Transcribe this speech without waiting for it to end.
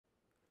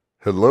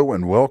Hello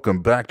and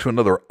welcome back to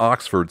another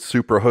Oxford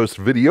Superhost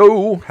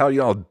video. How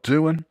y'all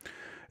doing?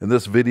 In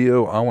this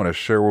video, I want to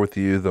share with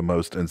you the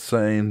most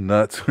insane,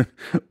 nuts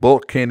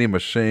bulk candy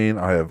machine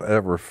I have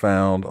ever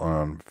found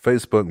on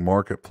Facebook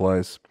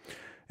Marketplace.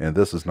 And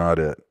this is not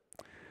it.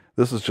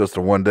 This is just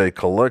a one-day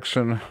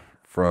collection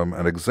from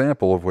an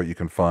example of what you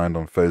can find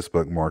on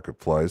Facebook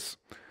Marketplace.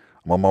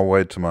 I'm on my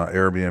way to my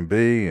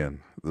Airbnb and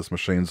this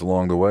machine's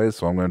along the way,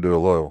 so I'm going to do a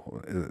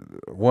little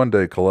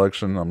one-day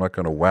collection. I'm not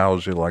going to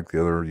wouse you like the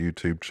other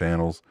YouTube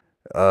channels.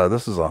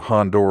 This is a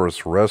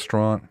Honduras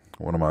restaurant,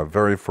 one of my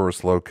very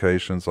first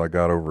locations I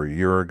got over a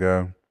year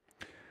ago.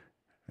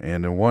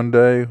 And in one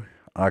day,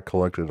 I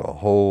collected a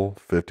whole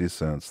 50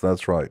 cents.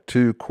 That's right,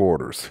 2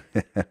 quarters.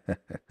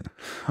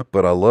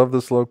 But I love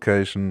this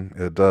location.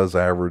 It does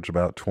average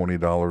about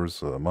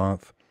 $20 a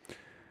month.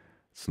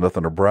 It's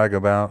nothing to brag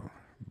about,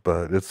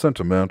 but it's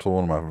sentimental,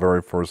 one of my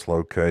very first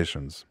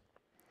locations.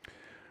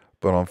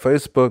 But on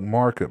Facebook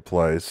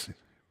Marketplace,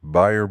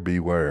 buyer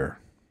beware.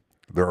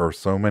 There are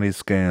so many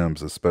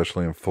scams,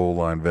 especially in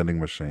full-line vending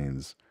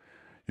machines.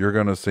 You're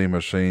going to see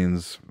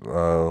machines,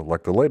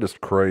 like the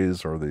latest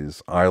craze are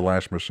these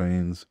eyelash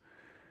machines.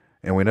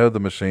 And we know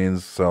the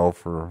machines sell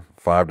for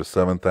 $5,000 to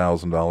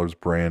 $7,000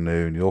 brand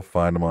new, and you'll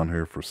find them on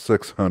here for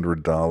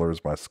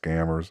 $600 by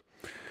scammers.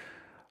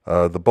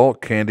 The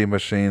bulk candy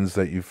machines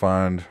that you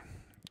find,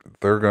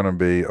 they're going to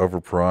be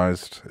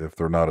overpriced if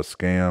they're not a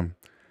scam.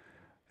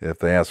 If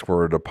they ask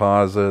for a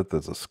deposit,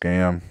 that's a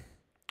scam.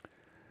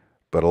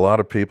 But a lot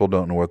of people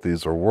don't know what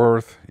these are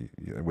worth.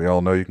 We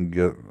all know you can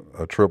get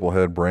a triple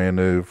head brand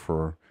new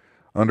for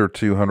under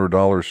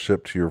 $200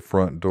 shipped to your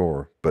front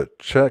door. But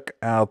check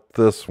out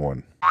this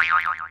one.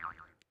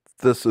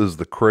 This is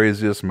the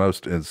craziest,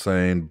 most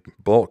insane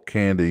bulk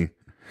candy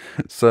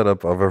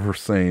setup I've ever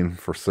seen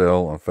for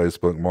sale on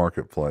Facebook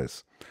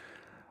Marketplace.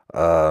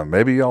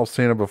 Maybe y'all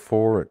seen it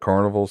before at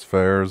carnivals,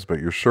 fairs,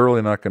 but you're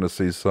surely not going to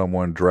see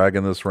someone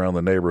dragging this around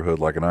the neighborhood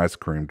like an ice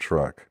cream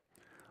truck.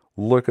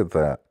 Look at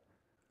that.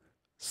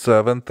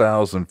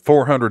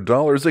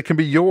 $7,400. It can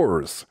be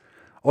yours.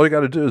 All you got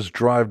to do is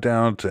drive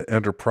down to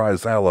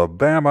Enterprise,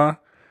 Alabama.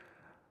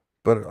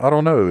 But I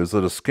don't know, is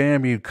it a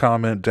scam? You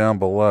comment down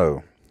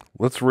below.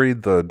 Let's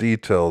read the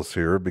details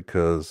here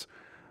because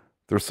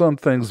there's some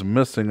things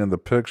missing in the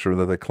picture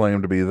that they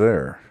claim to be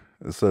there.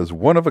 It says,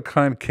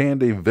 one-of-a-kind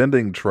candy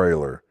vending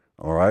trailer.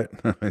 All right,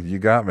 you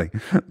got me.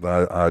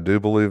 I do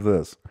believe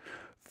this.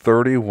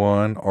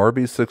 31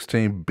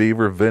 RB16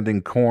 beaver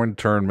vending corn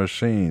turn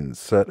machines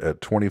set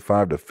at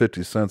 25 to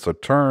 50 cents a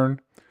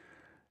turn.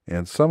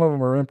 And some of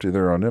them are empty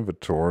there on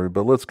inventory,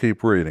 but let's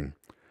keep reading.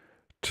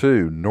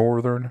 2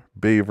 Northern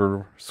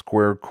Beaver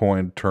square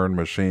coin turn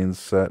machines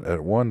set at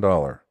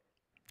 $1.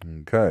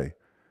 Okay.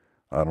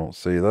 I don't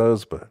see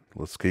those, but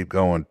let's keep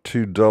going.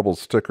 2 double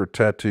sticker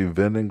tattoo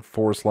vending,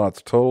 4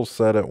 slots total,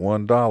 set at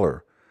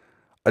 $1.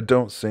 I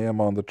don't see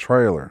them on the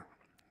trailer.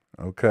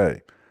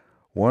 Okay.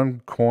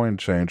 1 coin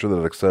changer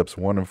that accepts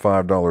 $1 and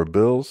 $5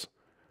 bills.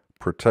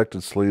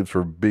 Protected sleeves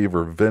for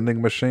beaver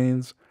vending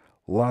machines.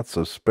 Lots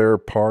of spare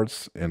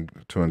parts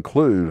to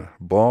include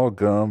ball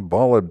gum,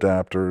 ball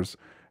adapters,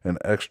 and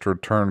extra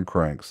turn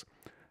cranks.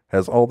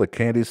 Has all the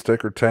candy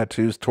sticker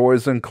tattoos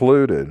toys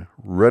included,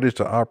 ready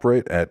to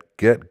operate at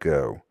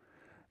get-go.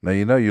 Now,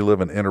 you know you live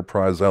in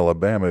Enterprise,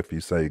 Alabama if you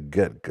say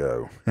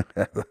get-go.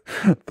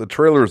 The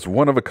trailer is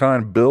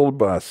one-of-a-kind build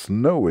by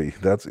Snowy.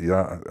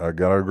 Yeah, I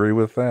gotta agree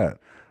with that.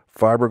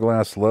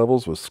 Fiberglass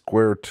levels with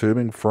square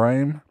tubing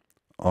frame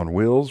on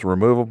wheels,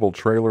 removable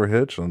trailer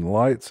hitch and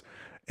lights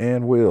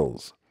and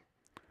wheels.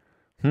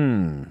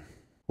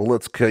 Well,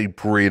 let's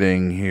keep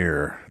reading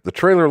here. The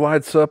trailer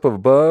lights up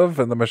above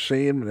and the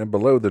machine and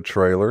below the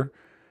trailer.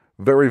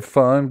 Very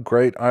fun,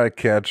 great eye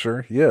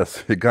catcher.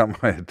 Yes, it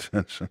got my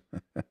attention.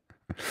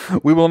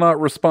 We will not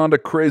respond to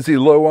crazy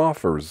low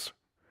offers.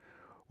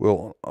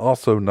 We'll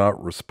also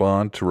not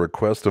respond to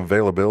request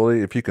availability.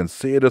 If you can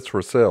see it, it's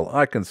for sale.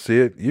 I can see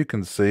it. You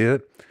can see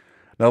it.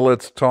 Now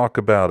let's talk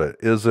about it.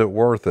 Is it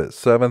worth it?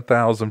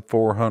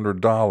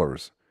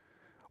 $7,400.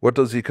 What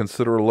does he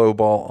consider a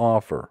lowball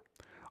offer?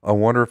 I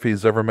wonder if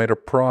he's ever made a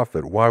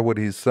profit. Why would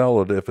he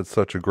sell it if it's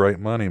such a great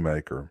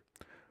moneymaker?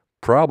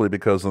 Probably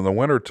because in the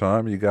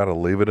wintertime, you got to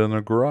leave it in the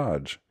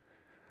garage.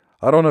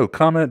 I don't know.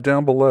 Comment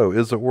down below.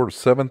 Is it worth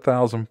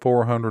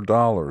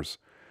 $7,400?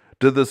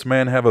 Did this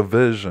man have a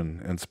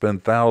vision and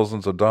spend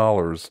thousands of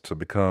dollars to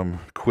become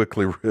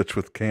quickly rich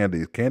with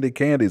candy?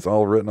 Candy's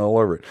all written all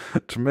over it.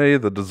 To me,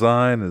 the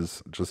design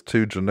is just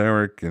too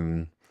generic,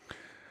 and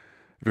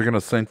if you're going to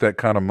sink that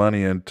kind of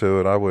money into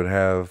it, I would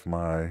have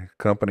my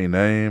company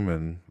name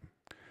and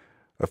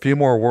a few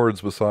more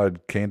words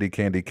beside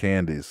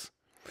candies.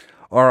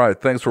 All right,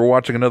 thanks for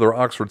watching another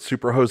Oxford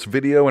Superhost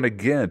video. And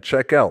again,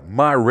 check out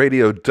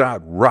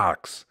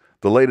myradio.rocks,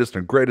 the latest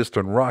and greatest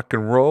in rock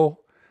and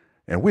roll.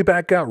 And we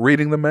back out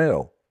reading the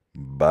mail.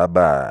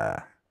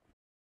 Bye-bye.